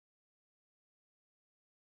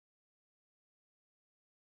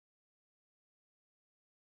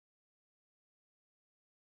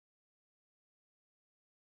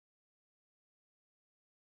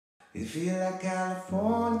You feel like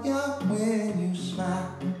California when you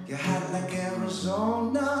smile. You're hot like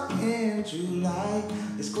Arizona in July.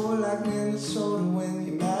 It's cold like Minnesota when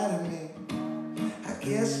you're mad at me. I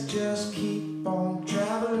guess just keep on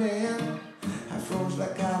traveling. I froze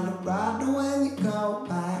like Colorado when you go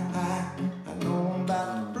by. I know I'm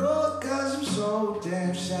about to blow it 'cause I'm so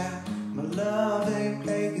damn shy. My love ain't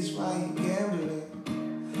Vegas while you gambling.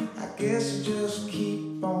 I guess you just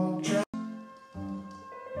keep on traveling.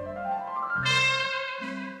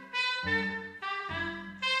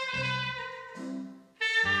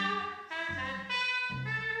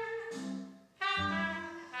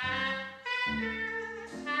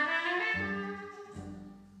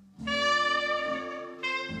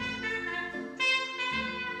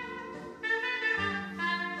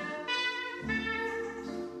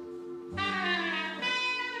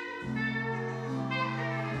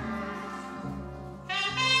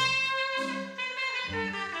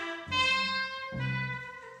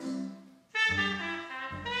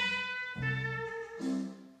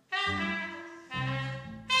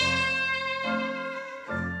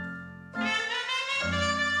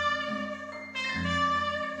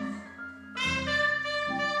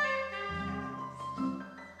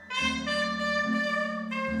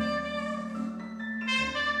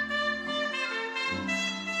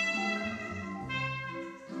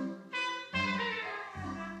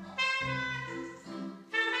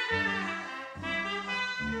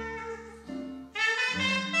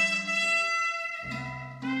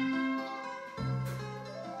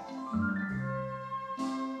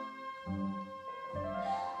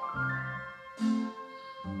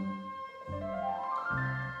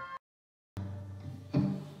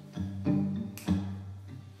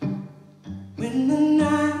 When the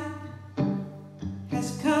night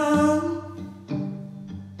has come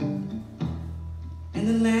and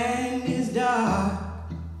the land is dark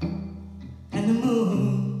and the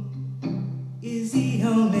moon is the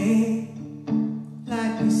only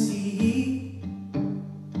light we see,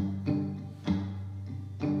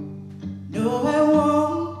 no, I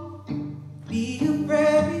won't be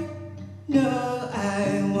afraid. No,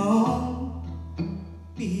 I won't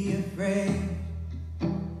be afraid.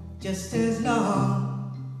 Just as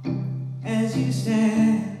long as you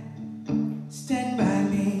stand by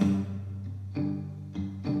me.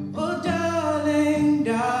 Oh, darling,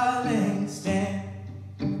 darling, stand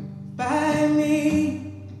by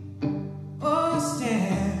me. Oh,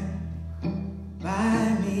 stand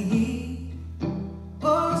by me.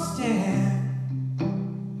 Oh,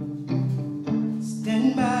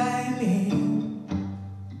 stand by me.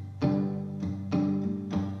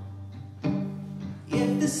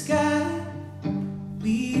 If the sky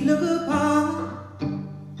we look upon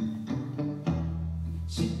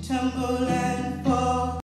should tumble